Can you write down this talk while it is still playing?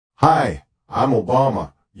Hi, I'm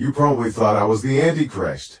Obama. You probably thought I was the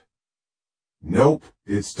Antichrist. Nope,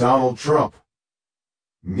 it's Donald Trump.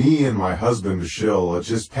 Me and my husband Michelle are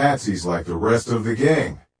just patsies like the rest of the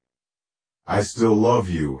gang. I still love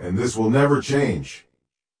you, and this will never change.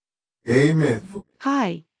 Amen.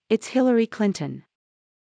 Hi, it's Hillary Clinton.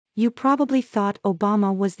 You probably thought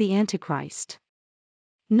Obama was the Antichrist.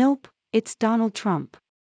 Nope, it's Donald Trump.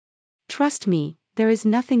 Trust me, there is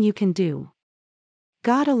nothing you can do.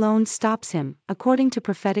 God alone stops him, according to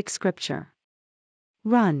prophetic scripture.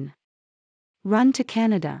 Run. Run to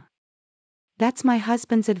Canada. That's my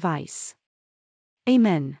husband's advice.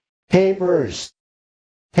 Amen. Papers.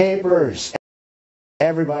 Papers.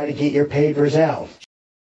 Everybody get your papers out.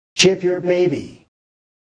 Chip your baby.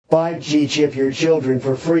 5G chip your children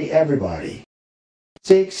for free, everybody.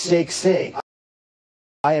 666.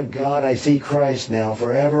 I am God, I see Christ now,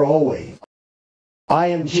 forever, always. I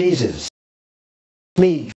am Jesus.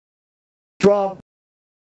 Me. Trump.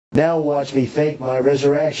 Now watch me fake my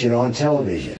resurrection on television.